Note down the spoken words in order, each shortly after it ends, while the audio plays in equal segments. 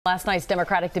Last night's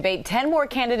Democratic debate, 10 more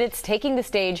candidates taking the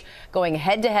stage, going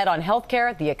head-to-head on health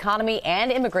care, the economy,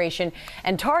 and immigration,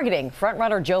 and targeting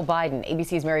frontrunner Joe Biden.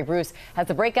 ABC's Mary Bruce has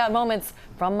the breakout moments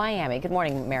from Miami. Good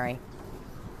morning, Mary.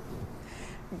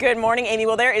 Good morning, Amy.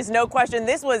 Well, there is no question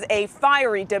this was a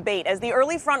fiery debate as the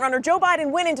early frontrunner Joe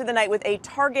Biden went into the night with a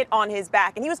target on his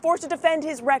back, and he was forced to defend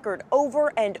his record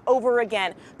over and over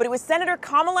again. But it was Senator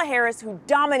Kamala Harris who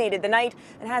dominated the night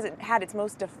and has had its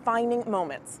most defining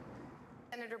moments.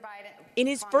 In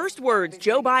his first words,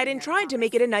 Joe Biden tried to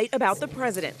make it a night about the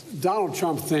president. Donald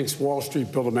Trump thinks Wall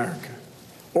Street built America.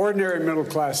 Ordinary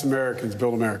middle-class Americans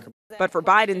built America. But for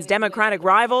Biden's Democratic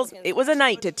rivals, it was a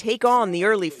night to take on the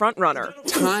early frontrunner.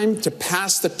 Time to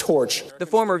pass the torch. The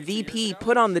former VP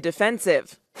put on the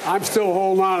defensive. I'm still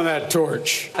holding on to that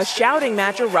torch. A shouting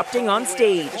match erupting on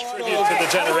stage.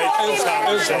 It's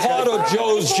part of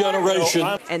Joe's generation.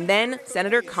 And then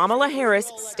Senator Kamala Harris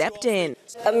stepped in.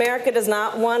 America does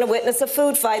not want to witness a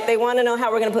food fight. They want to know how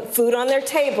we're going to put food on their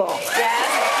table.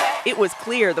 Yes. It was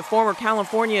clear the former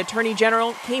California Attorney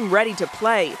General came ready to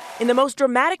play. In the most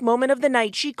dramatic moment of the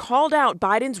night, she called out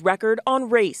Biden's record on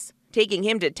race, taking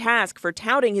him to task for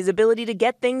touting his ability to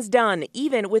get things done,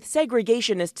 even with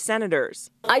segregationist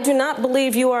senators. I do not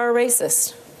believe you are a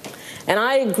racist. And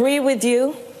I agree with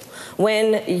you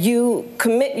when you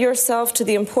commit yourself to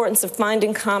the importance of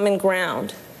finding common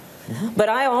ground. But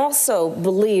I also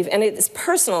believe, and it's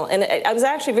personal, and I was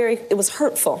actually it was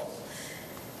hurtful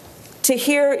to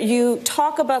hear you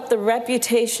talk about the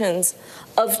reputations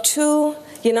of two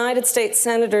United States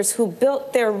senators who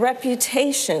built their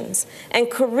reputations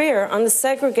and career on the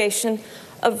segregation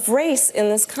of race in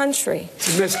this country.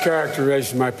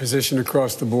 Mischaracterization of my position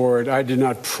across the board. I did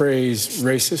not praise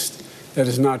racist. That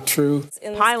is not true.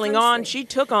 Piling on, she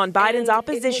took on Biden's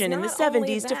opposition in the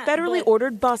 70s to federally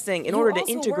ordered busing in order to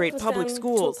integrate public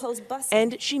schools.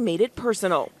 And she made it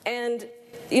personal. And,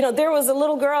 you know, there was a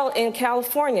little girl in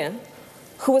California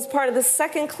who was part of the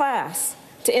second class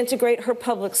to integrate her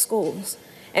public schools.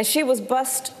 And she was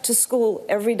bused to school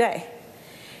every day.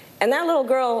 And that little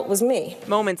girl was me.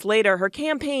 Moments later, her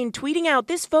campaign tweeting out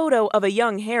this photo of a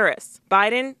young Harris.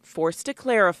 Biden forced to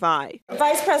clarify.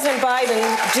 Vice President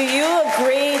Biden, do you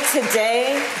agree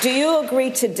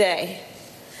today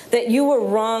that you were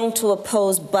wrong to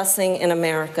oppose busing in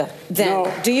America then?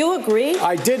 No, do you agree?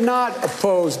 I did not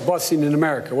oppose busing in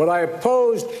America. What I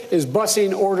opposed is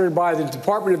busing ordered by the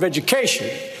Department of Education.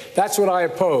 That's what I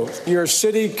opposed. Your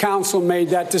city council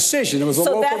made that decision. It was a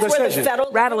local decision.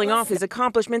 Rattling off his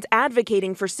accomplishments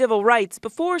advocating for civil rights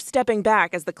before stepping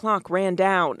back as the clock ran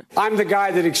down. I'm the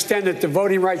guy that extended the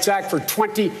Voting Rights Act for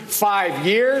 25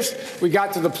 years. We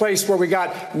got to the place where we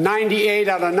got 98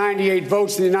 out of 98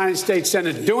 votes in the United States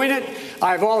Senate doing it.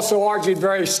 I've also argued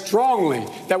very strongly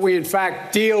that we, in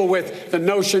fact, deal with the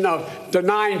notion of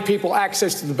denying people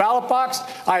access to the ballot box.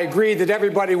 I agree that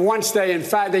everybody, once they, in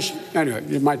fact, they should.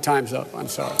 Anyway, my time's up. I'm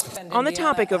sorry. On the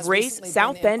topic of race,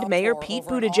 South Bend Mayor Pete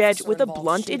Buttigieg with a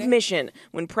blunt admission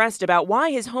when pressed about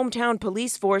why his hometown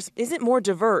police force isn't more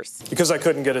diverse. Because I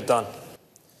couldn't get it done.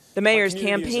 The mayor's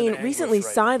campaign recently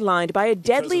sidelined by a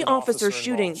deadly officer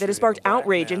shooting that has sparked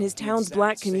outrage in his town's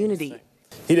black community.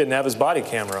 He didn't have his body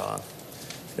camera on.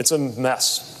 It's a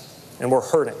mess, and we're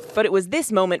hurting. But it was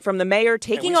this moment from the mayor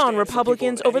taking on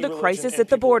Republicans over the crisis at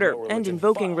the border and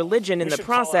invoking religion in the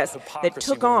process that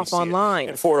took off online.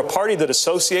 And for a party that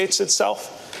associates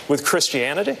itself with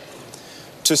Christianity,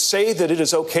 to say that it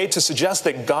is okay to suggest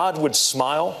that God would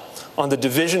smile on the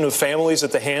division of families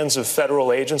at the hands of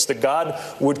federal agents, that God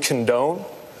would condone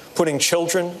putting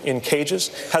children in cages,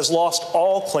 has lost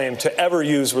all claim to ever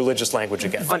use religious language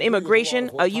again. On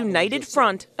immigration, a united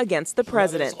front against the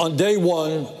president. On day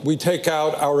one, we take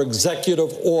out our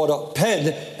executive order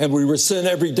pen and we rescind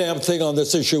every damn thing on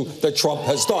this issue that Trump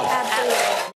has done. Absolutely.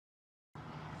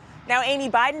 Now, Amy,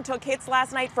 Biden took hits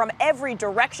last night from every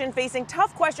direction, facing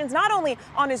tough questions not only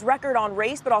on his record on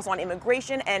race, but also on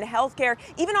immigration and health care,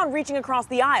 even on reaching across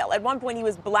the aisle. At one point, he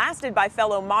was blasted by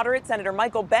fellow moderate Senator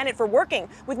Michael Bennet for working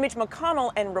with Mitch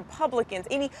McConnell and Republicans.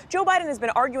 Amy, Joe Biden has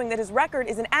been arguing that his record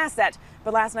is an asset,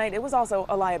 but last night it was also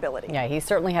a liability. Yeah, he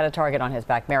certainly had a target on his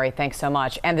back. Mary, thanks so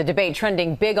much. And the debate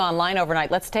trending big online overnight.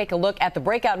 Let's take a look at the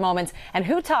breakout moments and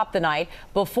who topped the night.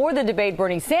 Before the debate,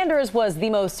 Bernie Sanders was the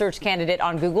most searched candidate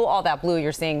on Google. All that blue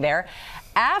you're seeing there.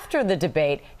 After the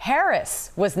debate,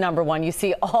 Harris was #1. You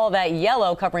see all that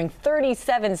yellow covering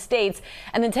 37 states.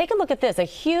 And then take a look at this, a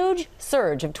huge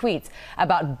surge of tweets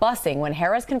about busing when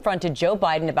Harris confronted Joe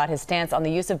Biden about his stance on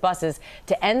the use of buses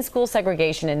to end school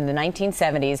segregation in the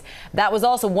 1970s. That was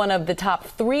also one of the top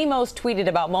 3 most tweeted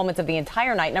about moments of the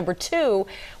entire night. #2,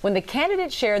 when the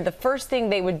candidates shared the first thing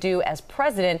they would do as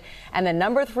president. And then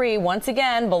 #3, once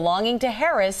again, belonging to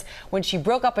Harris, when she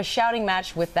broke up a shouting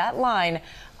match with that line,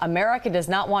 "America does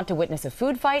not want to witness a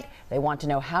food fight. They want to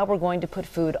know how we're going to put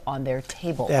food on their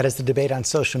table." That is the debate on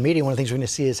social media. One of the things we're going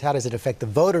to see is how does it affect the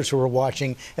voters who are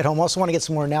watching at home. Also want to get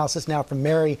some more analysis now from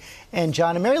Mary and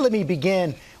John. And Mary, let me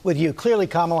begin with you. Clearly,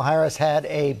 Kamala Harris had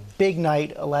a big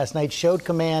night last night, showed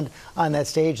command on that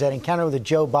stage, that encounter with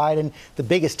Joe Biden, the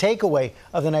biggest takeaway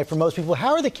of the night for most people.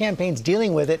 How are the campaigns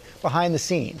dealing with it behind the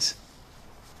scenes?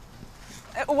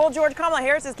 Well, George, Kamala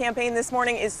Harris's campaign this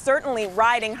morning is certainly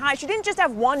riding high. She didn't just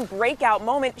have one breakout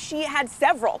moment, she had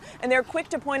several. And they're quick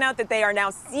to point out that they are now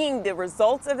seeing the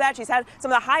results of that. She's had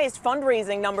some of the highest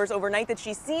fundraising numbers overnight that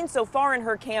she's seen so far in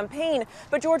her campaign.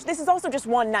 But, George, this is also just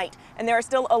one night, and there are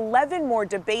still 11 more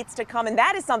debates to come. And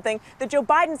that is something that Joe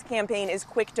Biden's campaign is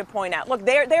quick to point out. Look,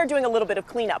 they're doing a little bit of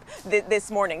cleanup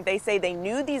this morning. They say they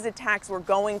knew these attacks were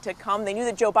going to come. They knew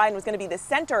that Joe Biden was going to be the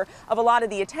center of a lot of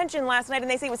the attention last night. And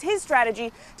they say it was his strategy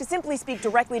to simply speak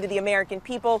directly to the American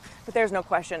people. But there's no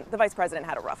question the vice president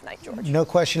had a rough night, George. No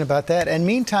question about that. And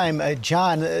meantime,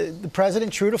 John, the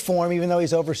president, true to form, even though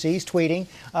he's overseas, tweeting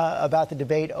about the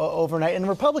debate overnight. And the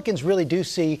Republicans really do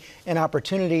see an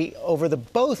opportunity over the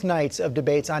both nights of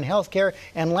debates on health care.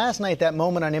 And last night, that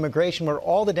moment on immigration where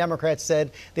all the Democrats said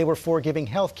they were for giving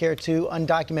health care to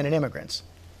undocumented immigrants.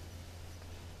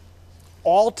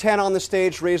 All 10 on the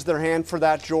stage raised their hand for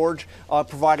that, George,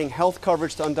 providing health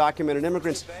coverage to undocumented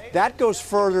immigrants. That goes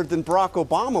further than Barack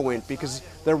Obama went, because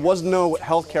there was no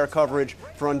health care coverage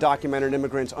for undocumented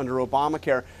immigrants under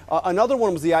Obamacare. Another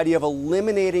one was the idea of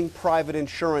eliminating private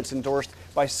insurance, endorsed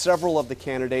by several of the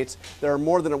candidates. There are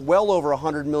more than well over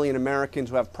 100 million Americans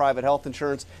who have private health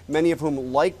insurance, many of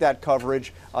whom like that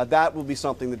coverage. That will be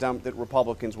something that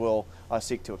Republicans will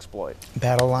seek to exploit.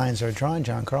 Battle lines are drawn.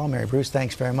 John Carl, Mary Bruce,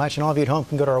 thanks very much. And all of you at home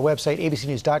can go to our website,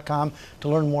 abcnews.com, to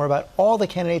learn more about all the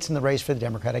candidates in the race for the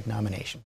Democratic nomination.